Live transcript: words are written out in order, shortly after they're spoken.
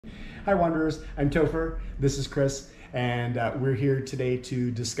Hi Wanderers, I'm Topher, this is Chris, and we're here today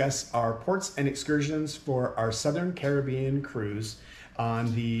to discuss our ports and excursions for our Southern Caribbean cruise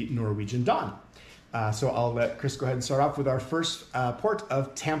on the Norwegian Dawn. So I'll let Chris go ahead and start off with our first port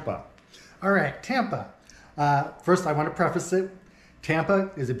of Tampa. All right, Tampa. First, I want to preface it. Tampa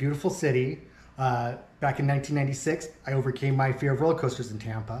is a beautiful city. Back in 1996, I overcame my fear of roller coasters in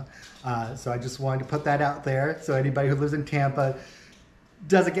Tampa. So I just wanted to put that out there so anybody who lives in Tampa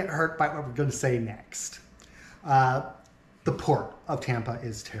doesn't get hurt by what we're going to say next. The port of Tampa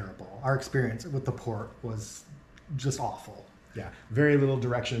is terrible. Our experience with the port was just awful. Yeah, very little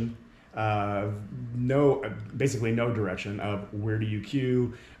direction. Basically no direction of where do you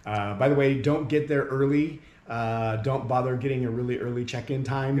queue. By the way, don't get there early. Don't bother getting a really early check-in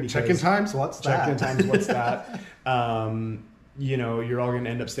time. Check-in times? What's that? Check-in times, what's that? You know, you're all going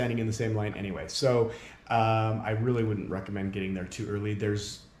to end up standing in the same line anyway. So I really wouldn't recommend getting there too early. I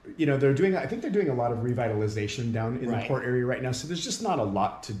think they're doing a lot of revitalization down in the port area right now. So there's just not a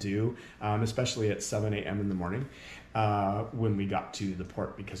lot to do, especially at 7 a.m. in the morning when we got to the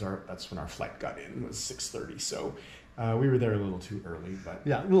port, because that's when our flight got in, was 6:30. So we were there a little too early.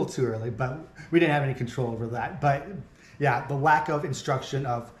 Yeah, a little too early, but we didn't have any control over that. But yeah, the lack of instruction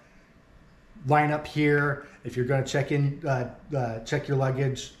of line up here. If you're going to check in, check your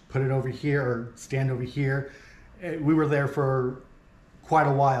luggage, put it over here or stand over here. We were there for quite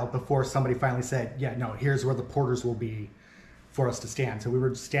a while before somebody finally said, yeah, no, here's where the porters will be for us to stand. So we were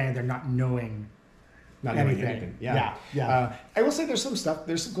just standing there not knowing anything. Yeah. I will say there's some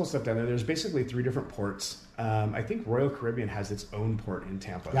cool stuff down there. There's basically 3 different ports. I think Royal Caribbean has its own port in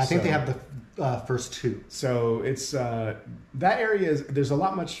Tampa. Yeah, I think they have the first 2. So it's that area there's a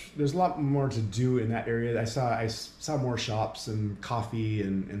lot more to do in that area. I saw more shops and coffee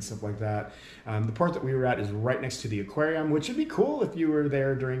and stuff like that. The port that we were at is right next to the aquarium, which would be cool if you were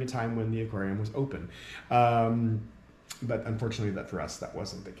there during a time when the aquarium was open. But unfortunately, for us, that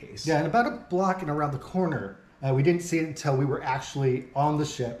wasn't the case. Yeah, and about a block and around the corner, we didn't see it until we were actually on the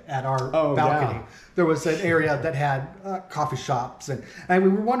ship at our balcony. Yeah. There was an area that had coffee shops, and we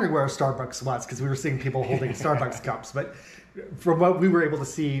were wondering where our Starbucks was because we were seeing people holding Starbucks cups. But from what we were able to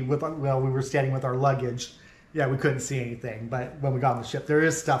see, we were standing with our luggage. Yeah, we couldn't see anything, but when we got on the ship, there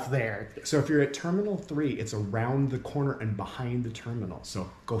is stuff there. So if you're at Terminal 3, it's around the corner and behind the terminal. So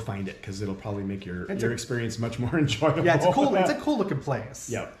go find it because it'll probably make your experience much more enjoyable. Yeah, it's a cool looking place.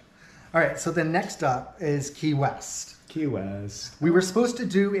 Yep. All right, so then next up is Key West. Key West. We were supposed to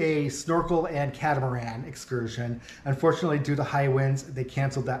do a snorkel and catamaran excursion. Unfortunately, due to high winds, they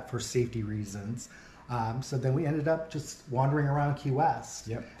canceled that for safety reasons. So then we ended up just wandering around Key West.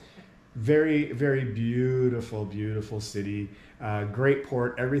 Yep. Very, very beautiful, beautiful city. Great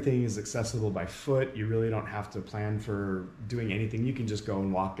port. Everything is accessible by foot. You really don't have to plan for doing anything. You can just go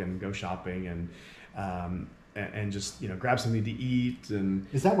and walk and go shopping and just grab something to eat. And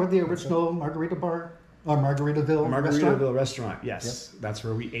is that where the original Margarita bar or Margaritaville restaurant? Yes, yep. That's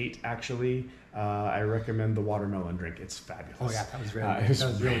where we ate actually. I recommend the watermelon drink. It's fabulous. Oh yeah, that was really good. That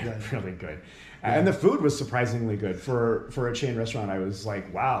was really good. Really good. Yeah. And the food was surprisingly good for a chain restaurant. I was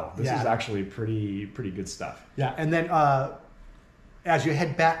like, wow, this is actually pretty good stuff. Yeah, and then as you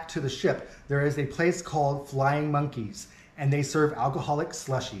head back to the ship, there is a place called Flying Monkeys, and they serve alcoholic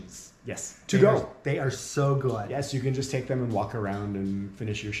slushies. Yes, they are so good. Yes, you can just take them and walk around and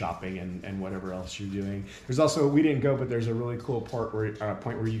finish your shopping and whatever else you're doing. There's also, we didn't go, but there's a really cool point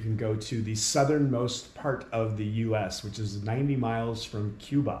where you can go to the southernmost part of the U.S., which is 90 miles from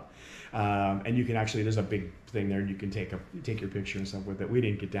Cuba. And you can actually, there's a big thing there, and you can take your picture and stuff with it. We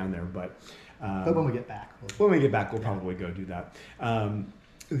didn't get down there, but when we get back, we'll probably go do that.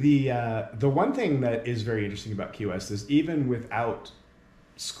 The one thing that is very interesting about Key West is even without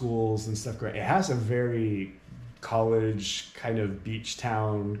schools and stuff, it has a very college kind of beach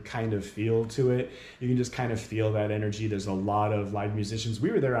town kind of feel to it. You can just kind of feel that energy. There's a lot of live musicians.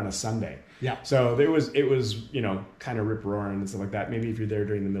 We were there on a Sunday. Yeah. So it was kind of rip roaring and stuff like that. Maybe if you're there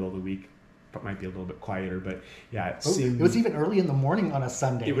during the middle of the week, it might be a little bit quieter, but yeah, it was even early in the morning on a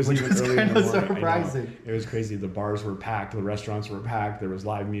Sunday. It was even early in the morning. Surprising. It was crazy. The bars were packed. The restaurants were packed. There was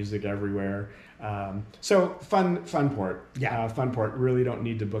live music everywhere. So fun port. Yeah. Fun port. Really don't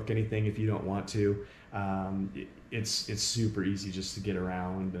need to book anything if you don't want to. It's super easy just to get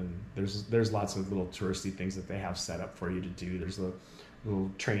around, and there's lots of little touristy things that they have set up for you to do. There's a little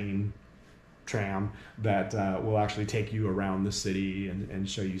tram that will actually take you around the city and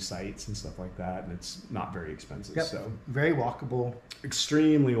show you sights and stuff like that, and it's not very expensive. Yep. So very walkable.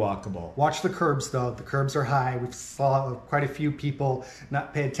 Extremely walkable. Watch the curbs though. The curbs are high. We saw quite a few people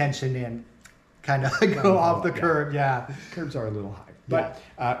not pay attention and kind of go off the curb. Yeah. Curbs are a little high.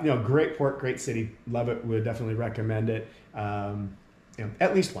 But great port, great city, love it. Would definitely recommend it.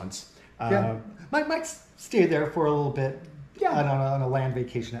 At least once. Might stay there for a little bit. Yeah, on a land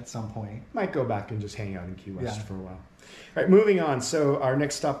vacation at some point. Might go back and just hang out in Key West for a while. All right, moving on. So our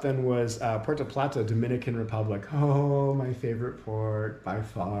next stop then was Puerto Plata, Dominican Republic. Oh, my favorite port by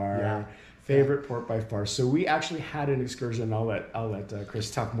far. Yeah. Favorite port by far. So we actually had an excursion. I'll let Chris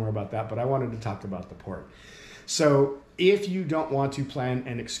talk more about that, but I wanted to talk about the port. So if you don't want to plan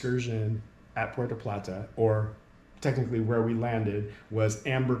an excursion at Puerto Plata, or technically where we landed was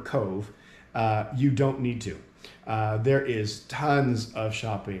Amber Cove, you don't need to. There is tons of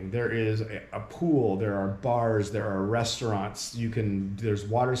shopping. There is a pool. There are bars. There are restaurants. There's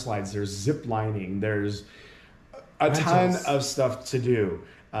water slides. There's zip lining. There's a ton of stuff to do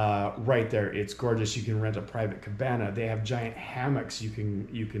right there. It's gorgeous. You can rent a private cabana. They have giant hammocks you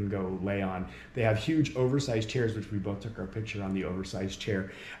can go lay on. They have huge oversized chairs, which we both took our picture on the oversized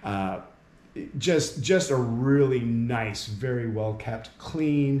chair. Just a really nice, very well kept,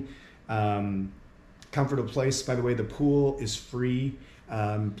 clean, comfortable place. By the way, the pool is free.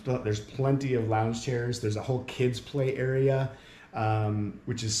 There's plenty of lounge chairs. There's a whole kids play area,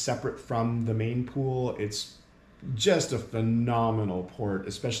 which is separate from the main pool. It's just a phenomenal port,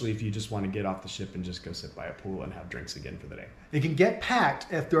 especially if you just want to get off the ship and just go sit by a pool and have drinks again for the day. It can get packed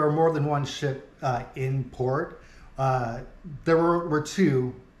if there are more than one ship in port. There were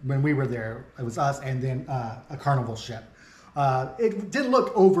two when we were there. It was us and then a Carnival ship. It didn't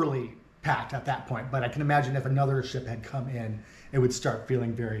look overly packed at that point, but I can imagine if another ship had come in, it would start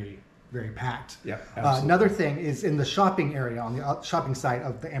feeling very, very packed. Yeah, another thing is in the shopping area, on the shopping side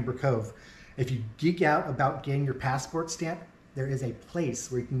of the Amber Cove. If you geek out about getting your passport stamped, there is a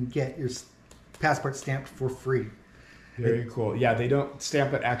place where you can get your passport stamped for free. Very cool. Yeah, they don't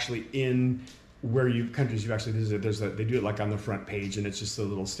stamp it actually in countries you've actually visited. They do it like on the front page, and it's just a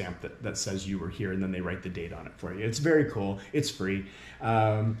little stamp that says you were here, and then they write the date on it for you. It's very cool. It's free.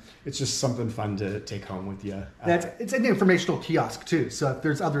 It's just something fun to take home with you. It's an informational kiosk too. So if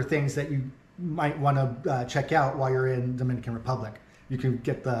there's other things that you might want to check out while you're in Dominican Republic, you can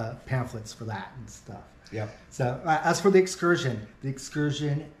get the pamphlets for that and stuff. Yeah. So as for the excursion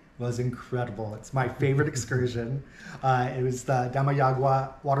was incredible. It's my favorite excursion. It was the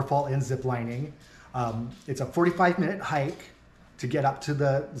Damayagua waterfall and zip lining. It's a 45-minute hike to get up to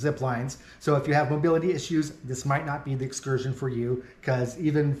the zip lines. So if you have mobility issues, this might not be the excursion for you, because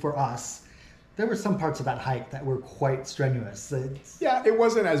even for us, there were some parts of that hike that were quite strenuous. It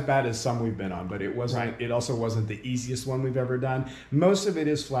wasn't as bad as some we've been on, but it wasn't. Right. It also wasn't the easiest one we've ever done. Most of it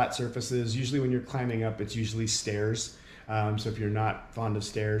is flat surfaces. Usually when you're climbing up, it's usually stairs. So if you're not fond of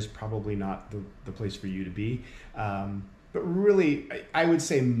stairs, probably not the place for you to be. But really, I would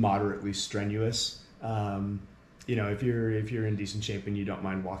say moderately strenuous. If you're in decent shape and you don't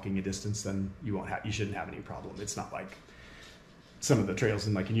mind walking a distance, then you shouldn't have any problem. It's not like some of the trails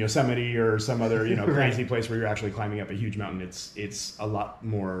in Yosemite or some other crazy place where you're actually climbing up a huge mountain. It's a lot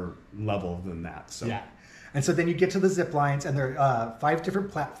more level than that. So yeah, and so then you get to the zip lines, and there are 5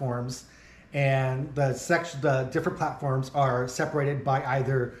 different platforms. And the different platforms are separated by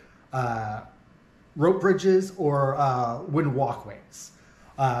either rope bridges or wooden walkways.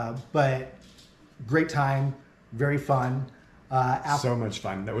 But great time, very fun. So much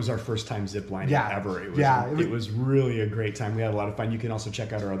fun. That was our first time ziplining ever. It was really a great time. We had a lot of fun. You can also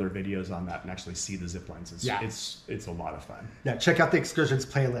check out our other videos on that and actually see the zip lines. It's a lot of fun. Yeah, check out the excursions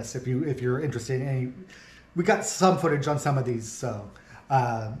playlist if you're interested in any. We got some footage on some of these, so.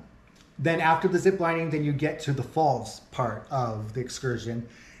 Then after the zip lining, then you get to the falls part of the excursion.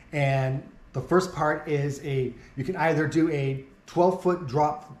 And the first part is you can either do a 12-foot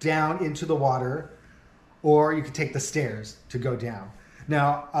drop down into the water, or you can take the stairs to go down.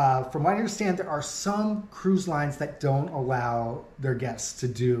 Now, from what I understand, there are some cruise lines that don't allow their guests to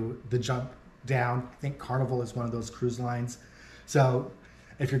do the jump down. I think Carnival is one of those cruise lines. So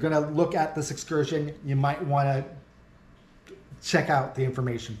if you're going to look at this excursion, you might want to check out the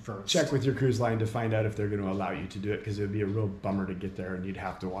information first. Check with your cruise line to find out if they're going to allow you to do it, because it would be a real bummer to get there and you'd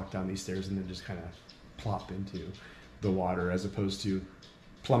have to walk down these stairs and then just kind of plop into the water, as opposed to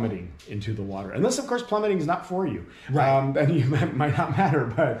plummeting into the water. Unless, of course, plummeting is not for you. Right. Then you might not matter,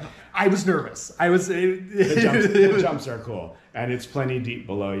 but... I was nervous. The jumps are cool. And it's plenty deep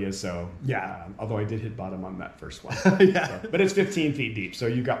below you, so... Yeah. Although I did hit bottom on that first one. Yeah. So, but it's 15 feet deep, so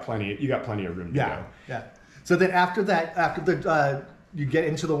you got plenty of room to go. Yeah. So then after you get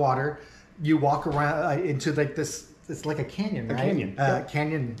into the water, you walk around into like this. It's like a canyon, right?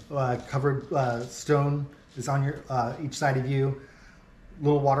 Canyon covered stone is on your each side of you.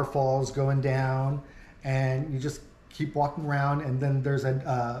 Little waterfalls going down, and you just keep walking around, and then there's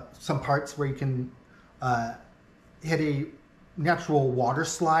some parts where you can hit a natural water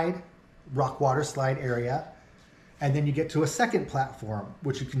slide, rock water slide area, and then you get to a second platform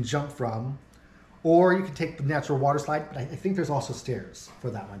which you can jump from, or you can take the natural water slide, but I think there's also stairs for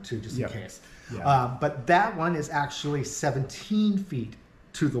that one too, just in case. Yeah. But that one is actually 17 feet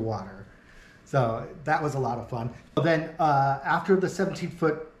to the water. So that was a lot of fun. Then after the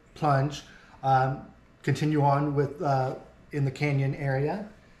 17-foot plunge, continue on with in the canyon area,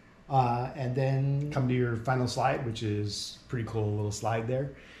 and then come to your final slide, which is pretty cool little slide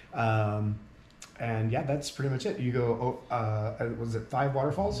there. And yeah, that's pretty much it. You go, was it 5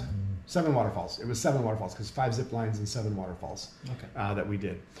 waterfalls? 7 waterfalls. It was 7 waterfalls because 5 zip lines and 7 waterfalls that we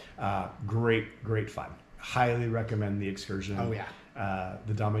did. Great fun. Highly recommend the excursion. Oh yeah.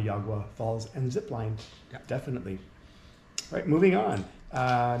 The Dama Yagua Falls and zip line. Yep. Definitely. All right, moving on.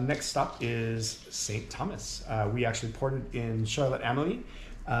 Next stop is St. Thomas. We actually ported in Charlotte Amalie.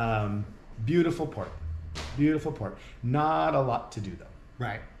 Beautiful port. Beautiful port. Not a lot to do though.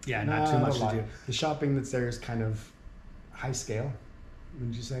 Right. Yeah, not too much to do. The shopping that's there is kind of high scale,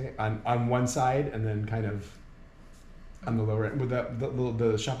 would you say? On one side, and then kind of on the lower end. With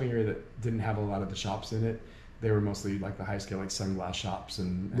the shopping area that didn't have a lot of the shops in it, they were mostly like the high scale, like sunglass shops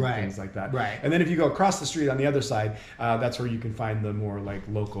and things like that. Right. And then if you go across the street on the other side, that's where you can find the more like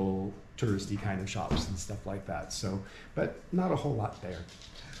local touristy kind of shops and stuff like that. So, but not a whole lot there.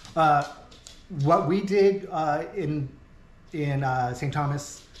 What we did in St.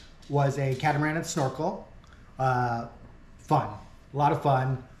 Thomas was a catamaran and snorkel. Fun, a lot of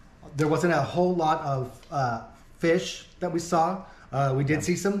fun. There wasn't a whole lot of fish that we saw. We did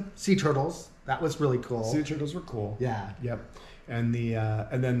see some sea turtles. That was really cool. Sea turtles were cool. Yeah. Yep. And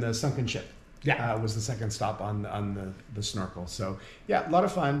then the sunken ship. Yeah. Was the second stop on the snorkel. So yeah, a lot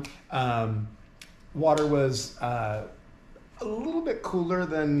of fun. Water was a little bit cooler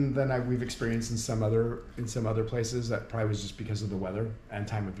than we've experienced in some other places. That probably was just because of the weather and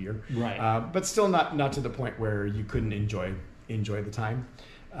time of year. Right. But still not to the point where you couldn't enjoy the time.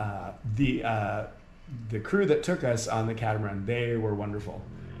 The crew that took us on the catamaran, they were wonderful.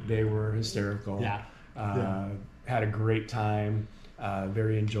 They were hysterical. Yeah. Had a great time.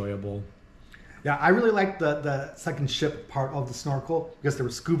 Very enjoyable. Yeah, I really liked the second ship part of the snorkel because there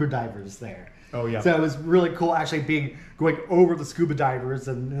were scuba divers there. Oh yeah. So it was really cool actually going over the scuba divers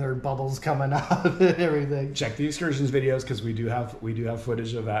and there are bubbles coming up and everything. Check the excursions videos because we do have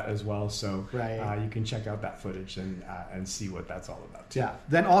footage of that as well. So you can check out that footage and see what that's all about too. Yeah.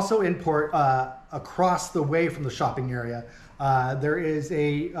 Then also in port, across the way from the shopping area, there is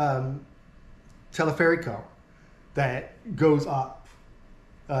a teleferico that goes up.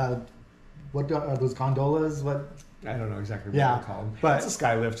 What are those gondolas? What? I don't know exactly what they're called, but it's a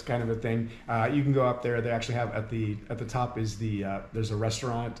sky lift kind of a thing. You can go up there. They actually have at the top is there's a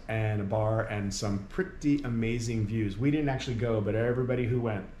restaurant and a bar and some pretty amazing views. We didn't actually go, but everybody who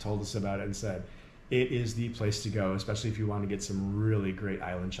went told us about it and said it is the place to go, especially if you want to get some really great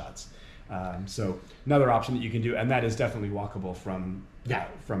island shots. So another option that you can do, and that is definitely walkable from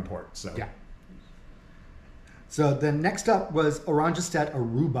port. So yeah. So then next up was Oranjestad,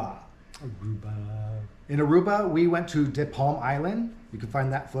 Aruba. In Aruba, we went to De Palm Island. You can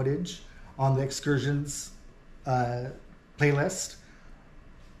find that footage on the Excursions playlist.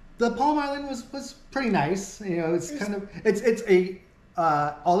 The Palm Island was pretty nice. You know, it's a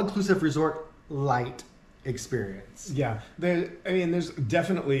all-inclusive resort light experience. Yeah, there's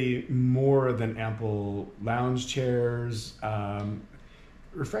definitely more than ample lounge chairs.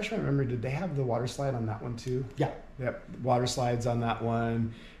 Refresh my memory. Did they have the water slide on that one too? Yeah. Yep, water slides on that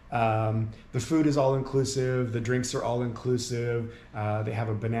one. The food is all inclusive. The drinks are all inclusive. They have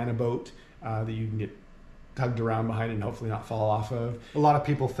a banana boat that you can get tugged around behind and hopefully not fall off of. A lot of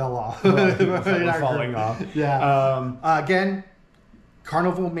people fell off. A lot of people were falling off. Yeah. Again,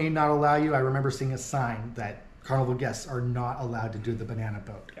 Carnival may not allow you. I remember seeing a sign that Carnival guests are not allowed to do the banana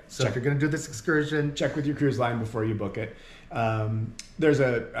boat. Yeah. So if you're going to do this excursion, check with your cruise line before you book it. There's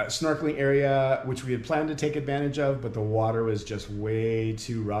a snorkeling area which we had planned to take advantage of, but the water was just way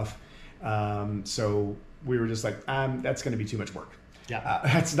too rough. So we were just like, that's going to be too much work. Yeah,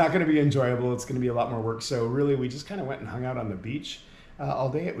 that's not going to be enjoyable. It's going to be a lot more work. So really, we just kind of went and hung out on the beach all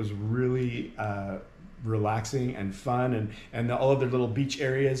day. It was really relaxing and fun, and all of their little beach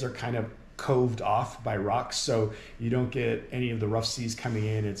areas are kind of coved off by rocks, so you don't get any of the rough seas coming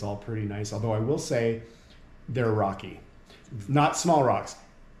in. It's all pretty nice. Although I will say, they're rocky. Not small rocks,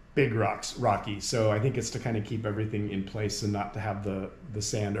 big rocks, rocky. So I think it's to kind of keep everything in place and not to have the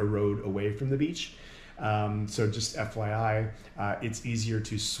sand erode away from the beach. So just FYI, it's easier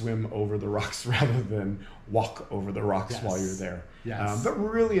to swim over the rocks rather than walk over the rocks while you're there. Yes. But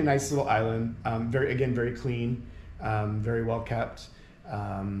really a nice little island. Very clean, very well kept.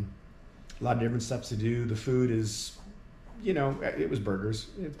 A lot of different stuff to do. The food is, it was burgers.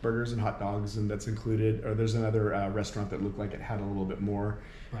 It's burgers and hot dogs, and that's included. Or there's another restaurant that looked like it had a little bit more.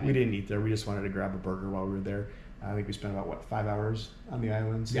 Right. We didn't eat there. We just wanted to grab a burger while we were there. I think we spent about 5 hours on the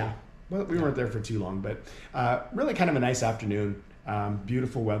island. So, Yeah. Well, we weren't there for too long, but really kind of a nice afternoon.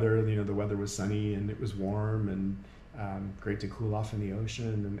 Beautiful weather. The weather was sunny and it was warm and great to cool off in the ocean.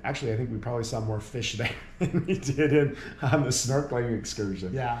 And actually, I think we probably saw more fish there than we did on the snorkeling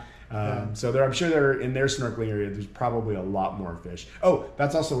excursion. Yeah. So I'm sure they're in their snorkeling area. There's probably a lot more fish. Oh,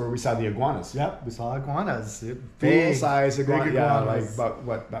 that's also where we saw the iguanas. Yep, we saw iguanas. Full size iguanas. Yeah, like iguanas.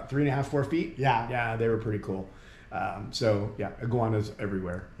 about 3.5, 4 feet. Yeah. They were pretty cool. Iguanas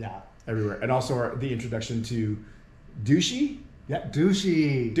everywhere. Yeah. Everywhere. And also the introduction to douchey. Yeah,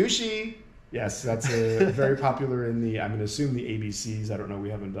 douchey. Yes, that's very popular in I'm going to assume the ABCs. I don't know. We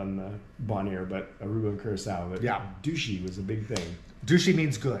haven't done the Bon Air, but Aruba and Curacao. But yeah. Douchey was a big thing. Douchey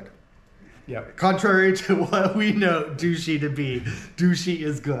means good. Yeah. Contrary to what we know douchey to be, douchey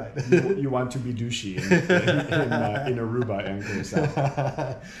is good. You want to be douchey in Aruba and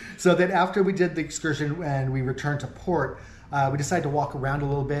Curacao. So then after we did the excursion and we returned to port, we decided to walk around a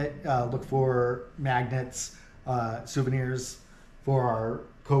little bit, look for magnets, souvenirs for our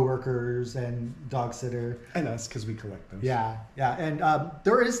co-workers and dog sitter. And us, because we collect those. Yeah. And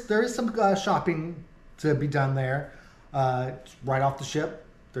there is some shopping to be done there. Right off the ship,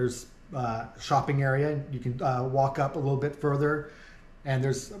 there's shopping area. You can walk up a little bit further, and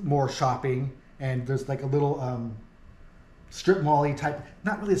there's more shopping. And there's like a little strip mall-y type,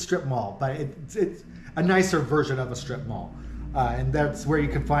 not really a strip mall, but it's a nicer version of a strip mall. And that's where you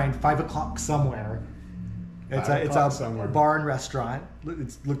can find 5 o'clock somewhere. It's a bar and restaurant.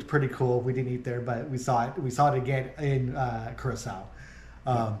 It looked pretty cool. We didn't eat there, but we saw it. We saw it again in Curacao.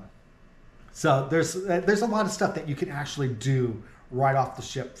 So there's a lot of stuff that you can actually do right off the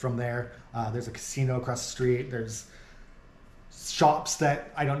ship from there. There's a casino across the street. There's shops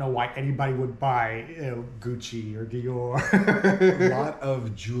that I don't know why anybody would buy, Gucci or Dior. A lot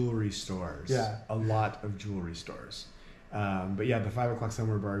of jewelry stores. Yeah. A lot of jewelry stores. But yeah, the 5 o'clock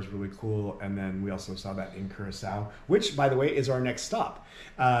somewhere bar is really cool. And then we also saw that in Curacao, which, by the way, is our next stop.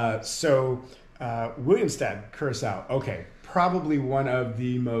 Willemstad, Curacao. Okay. Probably one of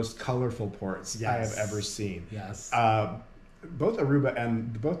the most colorful ports I have ever seen. Yes. Both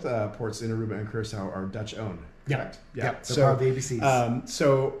ports in Aruba and Curacao are Dutch owned. Correct? Yeah. Yep. They're part of the ABCs.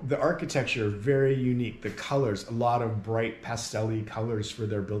 So the architecture, very unique. The colors, a lot of bright pastel-y colors for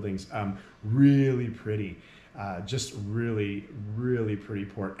their buildings. Really pretty. Just really, really pretty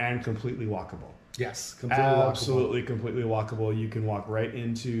port and completely walkable. Yes, completely walkable. Absolutely, completely walkable. You can walk right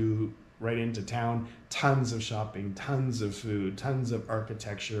into town. Tons of shopping, tons of food, tons of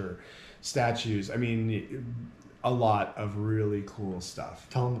architecture, statues. I mean, a lot of really cool stuff.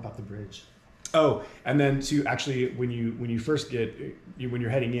 Tell them about the bridge. Oh, and then to actually, when you're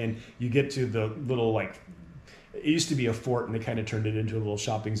heading in, you get to the little, like, it used to be a fort and they kind of turned it into a little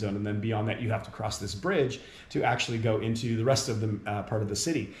shopping zone. And then beyond that, you have to cross this bridge to actually go into the rest of the part of the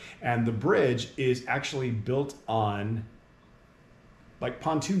city. And the bridge is actually built on like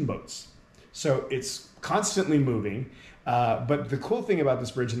pontoon boats. So it's constantly moving. But the cool thing about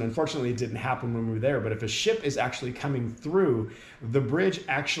this bridge, and unfortunately it didn't happen when we were there, but if a ship is actually coming through, the bridge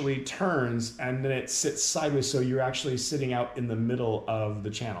actually turns and then it sits sideways. So you're actually sitting out in the middle of the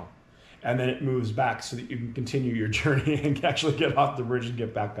channel. And then it moves back so that you can continue your journey and actually get off the bridge and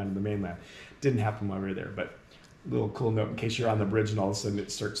get back onto the mainland. Didn't happen while we were there, but a little cool note in case you're on the bridge and all of a sudden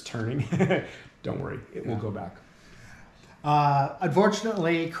it starts turning. Don't worry, it will go back.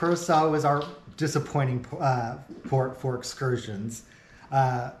 Unfortunately, Curacao is our disappointing port for excursions.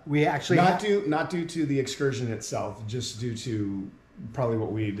 We actually not due to the excursion itself, just due to probably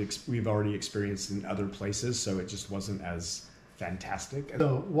what we've already experienced in other places. So it just wasn't as fantastic.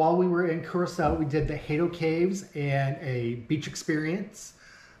 So while we were in Curacao, we did the Hato Caves and a beach experience.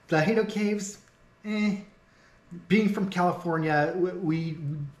 The Hato Caves, being from California, we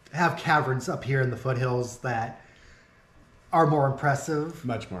have caverns up here in the foothills that are more impressive.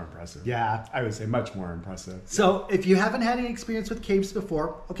 Much more impressive. Yeah. I would say much more impressive. So if you haven't had any experience with caves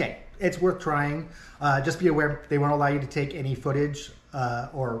before, okay, it's worth trying. Just be aware they won't allow you to take any footage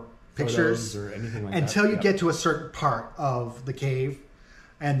or pictures or anything like until that. you get to a certain part of the cave,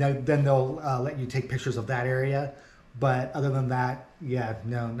 and then they'll let you take pictures of that area. But other than that,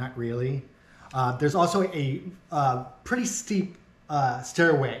 no, not really. There's also a pretty steep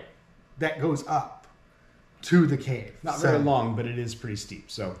stairway that goes up to the cave. Not very long, but it is pretty steep.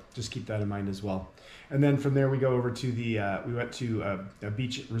 So just keep that in mind as well. And then from there we go over to we went to a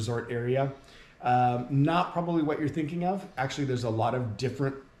beach resort area. Not probably what you're thinking of. Actually, there's a lot of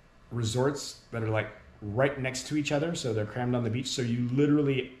different resorts that are like right next to each other. So they're crammed on the beach. So you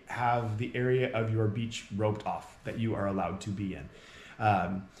literally have the area of your beach roped off that you are allowed to be in.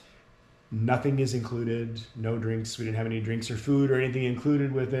 Nothing is included, no drinks. We didn't have any drinks or food or anything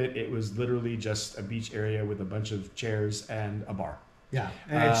included with it. It was literally just a beach area with a bunch of chairs and a bar. Yeah,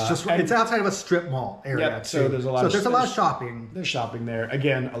 and it's outside of a strip mall area. Yep, so there's a lot of shopping. There's shopping there.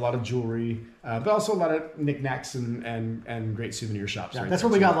 Again, a lot of jewelry, but also a lot of knickknacks and great souvenir shops. Yeah, right that's there.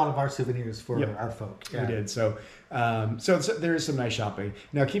 where we got a lot of our souvenirs for our folk. Yeah. We did. So there is some nice shopping.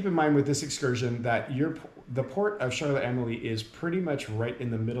 Now, keep in mind with this excursion that the port of Charlotte Amalie is pretty much right in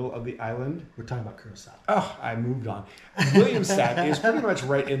the middle of the island. We're talking about Curacao. Oh, I moved on. Willemstad is pretty much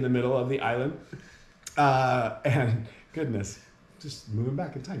right in the middle of the island. And goodness, just moving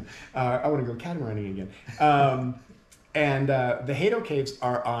back in time. I want to go catamaraning again. And the Hato Caves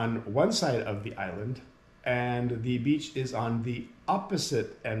are on one side of the island, and the beach is on the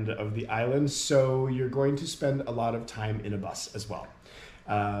opposite end of the island. So you're going to spend a lot of time in a bus as well.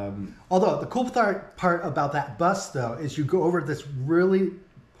 Although the cool part about that bus, though, is you go over this really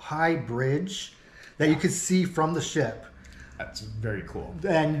high bridge that you can see from the ship. That's very cool.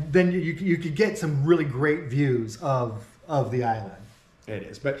 And then you could get some really great views of the island. It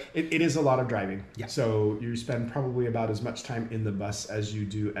is, but it is a lot of driving. Yeah. So you spend probably about as much time in the bus as you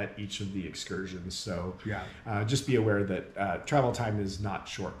do at each of the excursions. So just be aware that travel time is not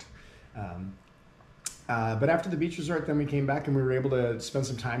short. But after the beach resort, then we came back and we were able to spend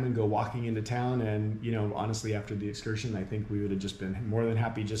some time and go walking into town. And, honestly, after the excursion, I think we would have just been more than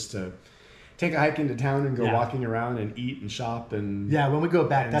happy just to take a hike into town and go walking around and eat and shop. And when we go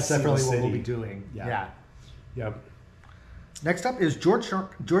back, that's definitely what we'll be doing. Yeah. Yep. Next up is Georgetown,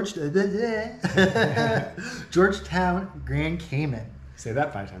 Grand Cayman. Say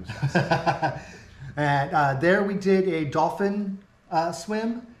that 5 times fast. And there we did a dolphin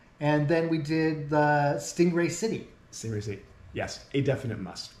swim. And then we did the Stingray City. Stingray City. Yes, a definite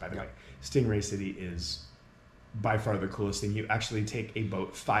must, by the way. Stingray City is by far the coolest thing. You actually take a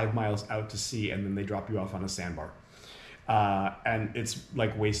boat 5 miles out to sea, and then they drop you off on a sandbar. And it's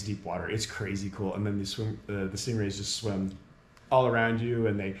like waist deep water. It's crazy cool. And then the stingrays just swim all around you,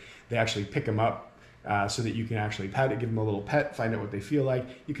 and they actually pick them up so that you can actually pet it, give them a little pet, find out what they feel like.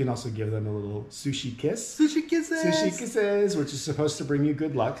 You can also give them a little sushi kiss. Sushi kisses, which is supposed to bring you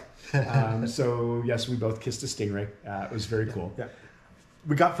good luck. So yes, we both kissed a stingray. It was very cool. Yeah.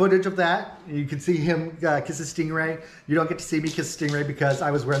 We got footage of that. You can see him kiss a stingray. You don't get to see me kiss a stingray because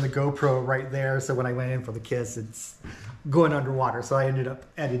I was wearing the GoPro right there. So when I went in for the kiss, it's going underwater. So I ended up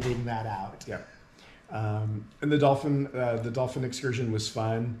editing that out. Yeah. And the dolphin excursion was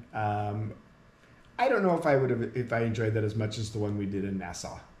fun. I don't know if I enjoyed that as much as the one we did in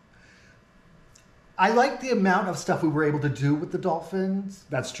Nassau. I like the amount of stuff we were able to do with the dolphins.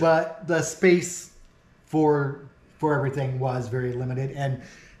 That's true. But the space for everything was very limited, and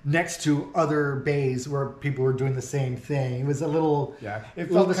next to other bays where people were doing the same thing, it was a little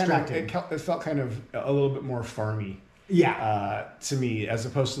distracting. It felt kind of a little bit more farmy. Yeah. To me, as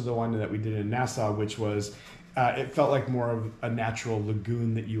opposed to the one that we did in Nassau, which was. It felt like more of a natural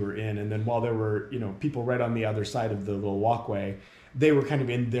lagoon that you were in. And then while there were, people right on the other side of the little walkway, they were kind of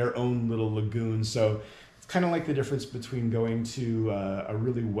in their own little lagoon. So it's kind of like the difference between going to a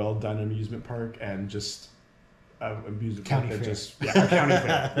really well done amusement park and just amusement county park fair. A county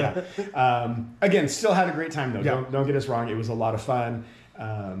fair. Yeah. Again, still had a great time though. Yeah. Don't get us wrong. It was a lot of fun.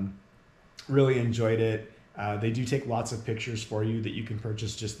 Really enjoyed it. They do take lots of pictures for you that you can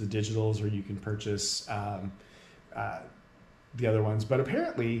purchase just the digitals, or you can purchase the other ones. But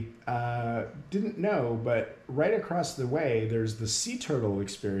apparently, didn't know, but right across the way, there's the sea turtle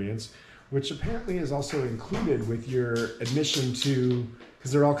experience, which apparently is also included with your admission to,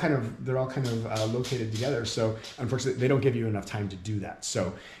 because they're all kind of located together. So unfortunately, they don't give you enough time to do that.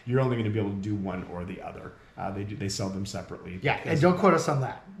 So you're only going to be able to do one or the other. They sell them separately. Yeah, and don't quote us on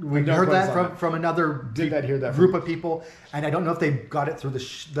that. We heard that from another group of people, and I don't know if they got it through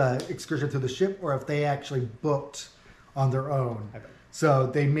the excursion through the ship or if they actually booked on their own. So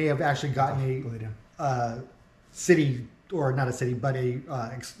they may have actually gotten a city, or not a city, but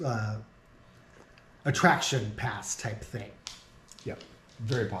a attraction pass type thing. Yep,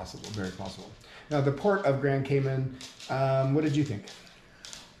 very possible, very possible. Now the port of Grand Cayman, what did you think?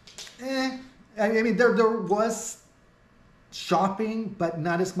 I mean, there was shopping, but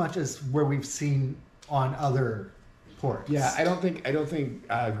not as much as where we've seen on other ports. Yeah, I don't think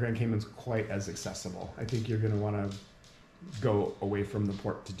Grand Cayman's quite as accessible. I think you're going to want to go away from the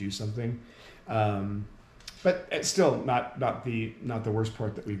port to do something. But it's still not the worst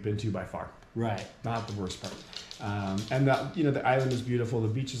port that we've been to by far. Right. Not the worst part. And the island is beautiful. The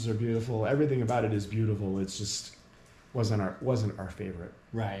beaches are beautiful. Everything about it is beautiful. It's just wasn't our favorite.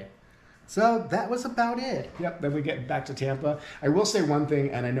 Right. So that was about it. Yep. Then we get back to Tampa. I will say one thing,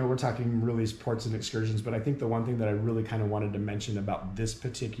 and I know we're talking really ports and excursions, but I think the one thing that I really kind of wanted to mention about this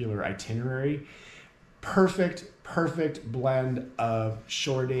particular itinerary, perfect blend of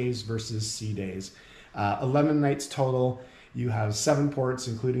shore days versus sea days. 11 nights total. You have 7 ports,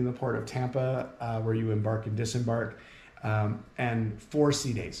 including the port of Tampa, where you embark and disembark, and 4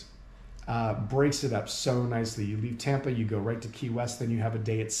 sea days. Breaks it up so nicely. You leave Tampa, you go right to Key West, then you have a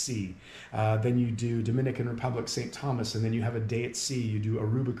day at sea. Then you do Dominican Republic, St. Thomas, and then you have a day at sea. You do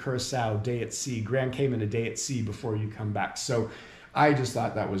Aruba, Curacao, day at sea. Grand Cayman, a day at sea before you come back. So I just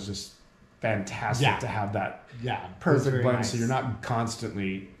thought that was just fantastic to have that perfect blend. Nice. So you're not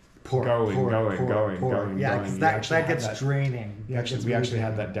constantly going. Yeah, because that gets draining. We actually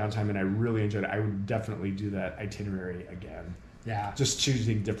had that downtime, and I really enjoyed it. I would definitely do that itinerary again. Yeah. Just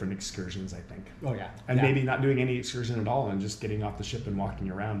choosing different excursions, I think. Oh, yeah. And maybe not doing any excursion at all and just getting off the ship and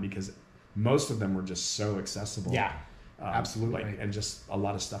walking around, because most of them were just so accessible. Yeah, absolutely. And just a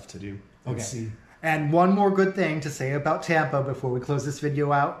lot of stuff to do. Okay. And one more good thing to say about Tampa before we close this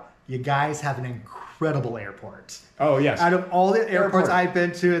video out. You guys have an incredible airport. Oh, yes. Out of all the airports I've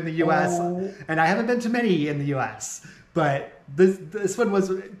been to in the U.S., and I haven't been to many in the U.S., but this one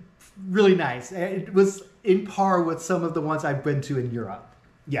was really nice. It was in par with some of the ones I've been to in Europe.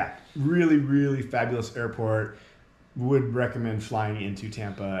 Yeah, really, really fabulous airport. Would recommend flying into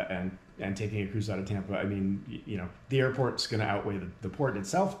Tampa and taking a cruise out of Tampa. I mean, the airport's going to outweigh the port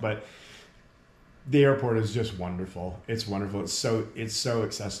itself, but the airport is just wonderful. It's wonderful. It's so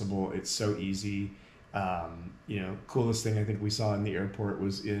accessible. It's so easy. Coolest thing I think we saw in the airport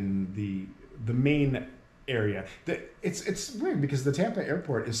was in the main area. It's weird because the Tampa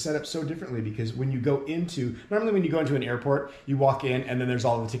airport is set up so differently, because normally when you go into an airport, you walk in and then there's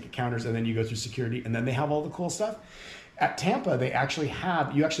all the ticket counters and then you go through security and then they have all the cool stuff. At Tampa, you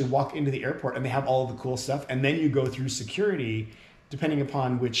actually walk into the airport and they have all the cool stuff, and then you go through security depending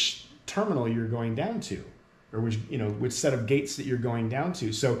upon which terminal you're going down to, or which set of gates that you're going down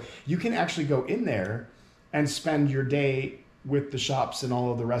to. So you can actually go in there and spend your day with the shops and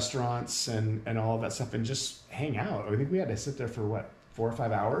all of the restaurants and all of that stuff and just hang out. I think we had to sit there for 4 or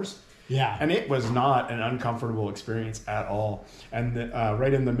 5 hours. Yeah. And it was not an uncomfortable experience at all. And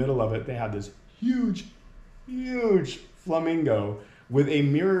right in the middle of it, they had this huge flamingo with a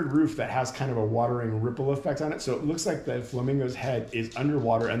mirrored roof that has kind of a watering ripple effect on it. So it looks like the flamingo's head is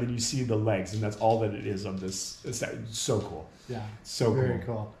underwater, and then you see the legs, and that's all that it is of this. It's so cool. Yeah. So very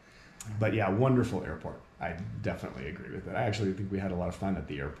cool. But yeah, wonderful airport. I definitely agree with it. I actually think we had a lot of fun at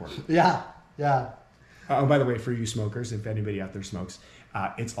the airport. Yeah. Oh, by the way, for you smokers, if anybody out there smokes,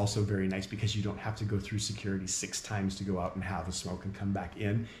 it's also very nice because you don't have to go through security 6 times to go out and have a smoke and come back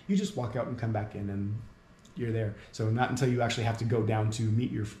in. You just walk out and come back in and you're there. So not until you actually have to go down to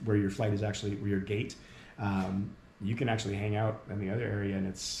meet where your flight is actually, where your gate, you can actually hang out in the other area, and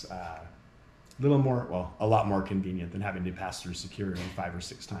it's a lot more convenient than having to pass through security 5 or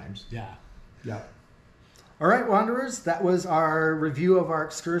 6 times. Yeah. All right, Wanderers, that was our review of our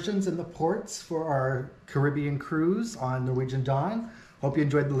excursions in the ports for our Caribbean cruise on Norwegian Dawn. Hope you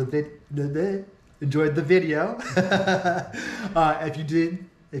enjoyed the video.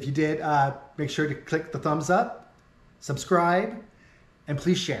 If you did, make sure to click the thumbs up, subscribe, and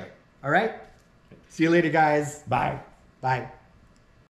please share. All right? See you later, guys. Bye. Bye.